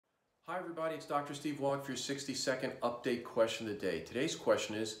Hi everybody, it's Dr. Steve Wallach for your 60-second update question of the day. Today's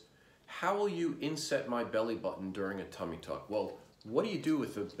question is, how will you inset my belly button during a tummy tuck? Well, what do you do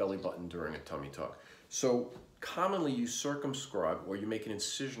with the belly button during a tummy tuck? So commonly you circumscribe, or you make an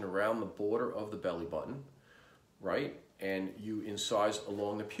incision around the border of the belly button, right? And you incise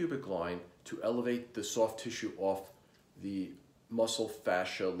along the pubic line to elevate the soft tissue off the muscle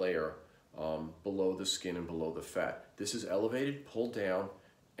fascia layer below the skin and below the fat. This is elevated, pulled down,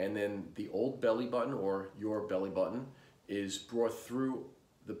 and then the old belly button, or your belly button, is brought through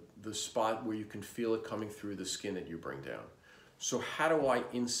the spot where you can feel it coming through the skin that you bring down. So how do I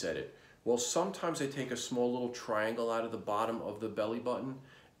inset it? Well, sometimes I take a small little triangle out of the bottom of the belly button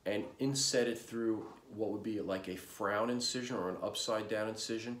and inset it through what would be like a frown incision or an upside down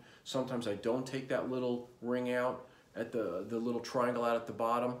incision. Sometimes I don't take that little ring out at the little triangle out at the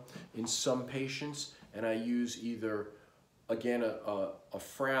bottom in some patients, and I use either, again, a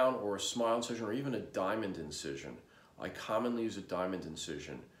frown or a smile incision, or even a diamond incision. I commonly use a diamond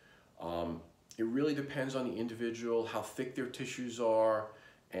incision. It really depends on the individual, how thick their tissues are,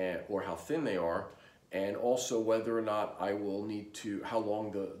 or how thin they are, and also whether or not I will need to, how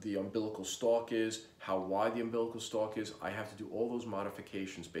long the umbilical stalk is, how wide the umbilical stalk is. I have to do all those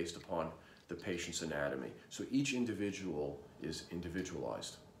modifications based upon the patient's anatomy. So each individual is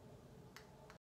individualized.